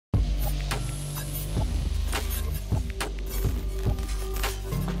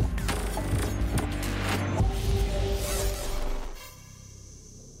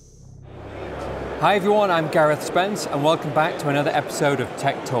Hi everyone, I'm Gareth Spence and welcome back to another episode of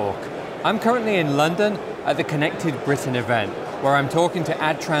Tech Talk. I'm currently in London at the Connected Britain event, where I'm talking to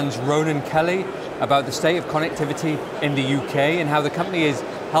Adtran's Ronan Kelly about the state of connectivity in the UK and how the company is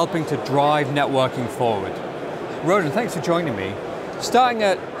helping to drive networking forward. Ronan, thanks for joining me. Starting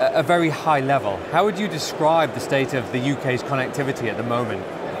at a very high level, how would you describe the state of the UK's connectivity at the moment?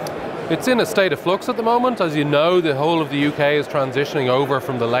 It's in a state of flux at the moment. As you know, the whole of the UK is transitioning over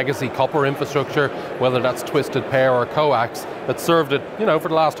from the legacy copper infrastructure, whether that's twisted pair or coax, that served it, for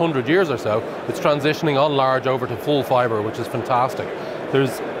the last 100 years or so. It's transitioning on large over to full fibre, which is fantastic.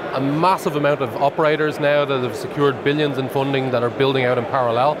 There's a massive amount of operators now that have secured billions in funding that are building out in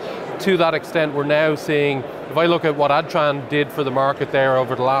parallel. To that extent, we're now seeing, if I look at what Adtran did for the market there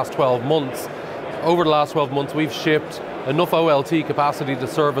over the last 12 months, we've shipped enough OLT capacity to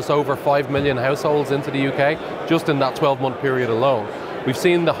service over 5 million households into the UK, just in that 12-month period alone. We've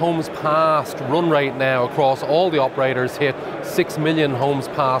seen the homes passed run rate now across all the operators hit 6 million homes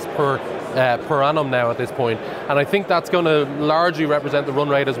passed per annum now at this point. And I think that's going to largely represent the run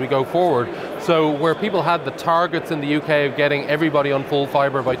rate as we go forward. So where people had the targets in the UK of getting everybody on full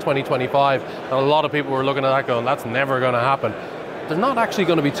fibre by 2025, and a lot of people were looking at that going, that's never going to happen. They're not actually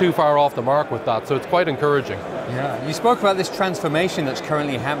going to be too far off the mark with that, so it's quite encouraging. Yeah, you spoke about this transformation that's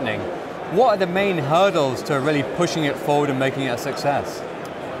currently happening. What are the main hurdles to really pushing it forward and making it a success?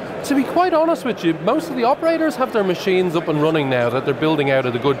 To be quite honest with you, most of the operators have their machines up and running now that they're building out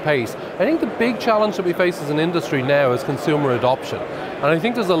at a good pace. I think the big challenge that we face as an industry now is consumer adoption. And I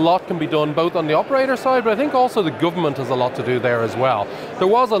think there's a lot can be done both on the operator side, but I think also the government has a lot to do there as well. There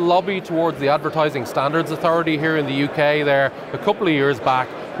was a lobby towards the Advertising Standards Authority here in the UK there a couple of years back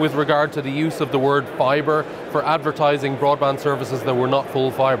with regard to the use of the word fibre for advertising broadband services that were not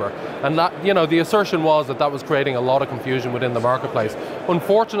full fibre. And that, the assertion was that that was creating a lot of confusion within the marketplace.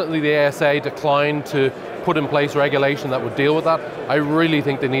 Unfortunately, the ASA declined to put in place regulation that would deal with that. I really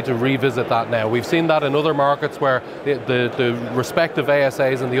think they need to revisit that now. We've seen that in other markets where the respective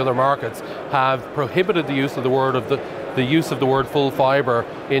ASAs in the other markets have prohibited the use of the word full fibre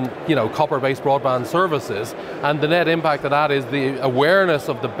in copper-based broadband services, and the net impact of that is the awareness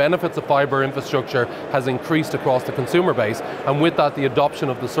of the benefits of fibre infrastructure has increased across the consumer base, and with that the adoption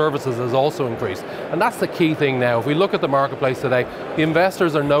of the services has also increased. And that's the key thing now. If we look at the marketplace today, the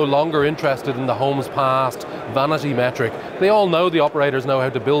investors are no longer interested in the homes passed vanity metric. They all know, the operators know how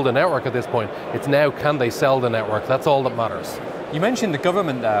to build a network at this point. It's now, can they sell the network? That's all that matters. You mentioned the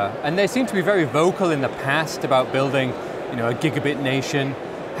government there, and they seem to be very vocal in the past about building, a gigabit nation.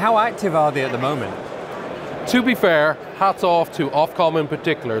 How active are they at the moment? To be fair, hats off to Ofcom in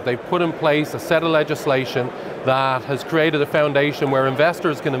particular. They've put in place a set of legislation that has created a foundation where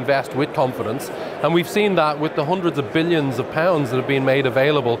investors can invest with confidence, and we've seen that with the hundreds of billions of pounds that have been made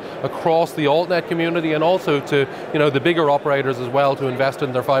available across the altnet community and also to the bigger operators as well to invest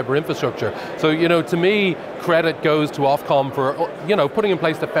in their fibre infrastructure. So to me, credit goes to Ofcom for putting in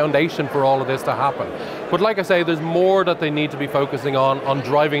place the foundation for all of this to happen. But like I say, there's more that they need to be focusing on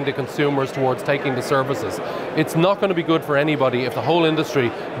driving the consumers towards taking the services. It's not going to be good for anybody if the whole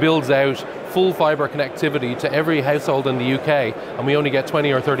industry builds out full fibre connectivity to every household in the UK, and we only get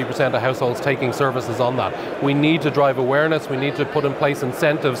 20 or 30% of households taking services on that. We need to drive awareness, we need to put in place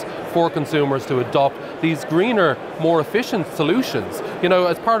incentives for consumers to adopt these greener, more efficient solutions.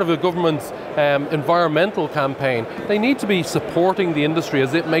 As part of a government's environmental campaign, they need to be supporting the industry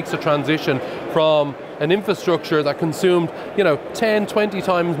as it makes a transition from an infrastructure that consumed 10, 20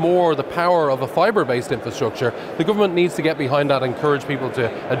 times more the power of a fibre-based infrastructure. The government needs to get behind that and encourage people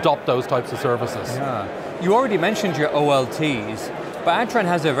to adopt those types of services. Yeah. You already mentioned your OLTs, but Adtran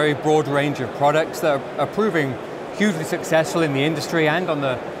has a very broad range of products that are proving hugely successful in the industry and on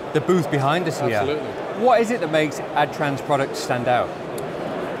the booth behind us here. Absolutely. What is it that makes Adtran's products stand out?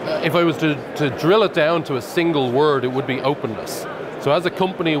 If I was to drill it down to a single word, it would be openness. So as a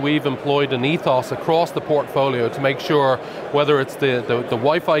company, we've employed an ethos across the portfolio to make sure, whether it's the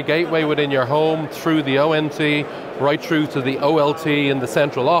Wi-Fi gateway within your home, through the ONT, right through to the OLT in the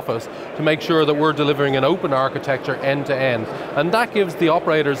central office, to make sure that we're delivering an open architecture end to end. And that gives the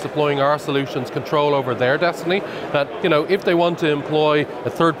operators deploying our solutions control over their destiny, that if they want to employ a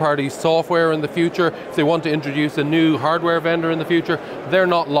third-party software in the future, if they want to introduce a new hardware vendor in the future, they're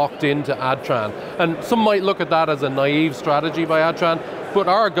not locked into Adtran. And some might look at that as a naive strategy by Adtran, but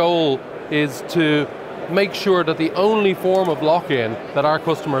our goal is to make sure that the only form of lock-in that our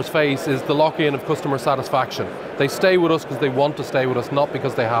customers face is the lock-in of customer satisfaction. They stay with us because they want to stay with us, not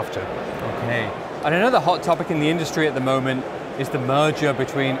because they have to. Okay. And another hot topic in the industry at the moment is the merger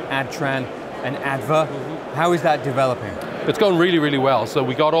between Adtran and ADVA. How is that developing? It's going really, really well. So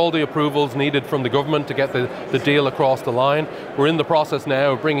we got all the approvals needed from the government to get the deal across the line. We're in the process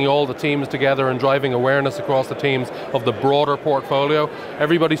now of bringing all the teams together and driving awareness across the teams of the broader portfolio.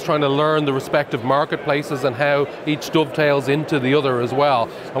 Everybody's trying to learn the respective marketplaces and how each dovetails into the other as well.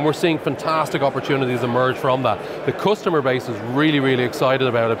 And we're seeing fantastic opportunities emerge from that. The customer base is really, really excited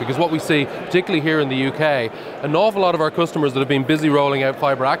about it, because what we see, particularly here in the UK, an awful lot of our customers that have been busy rolling out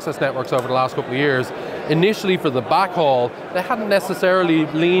fibre access networks over the last couple of years, initially for the backhaul, they hadn't necessarily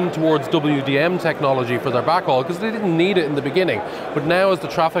leaned towards WDM technology for their backhaul because they didn't need it in the beginning. But now as the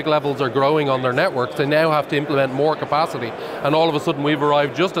traffic levels are growing on their networks, they now have to implement more capacity. And all of a sudden we've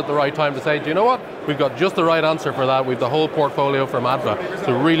arrived just at the right time to say, do you know what? We've got just the right answer for that. We've the whole portfolio from ADVA.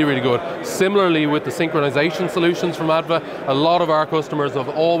 So really, really good. Similarly with the synchronization solutions from ADVA, a lot of our customers have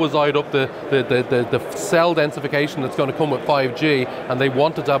always eyed up the cell densification that's going to come with 5G, and they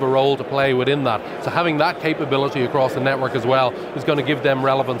wanted to have a role to play within that. So having that capability across the network as well is going to give them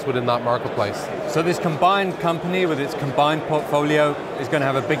relevance within that marketplace. So this combined company with its combined portfolio is going to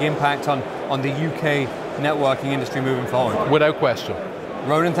have a big impact on the UK networking industry moving forward. Without question.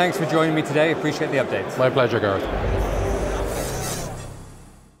 Ronan, thanks for joining me today. Appreciate the updates. My pleasure, Gareth.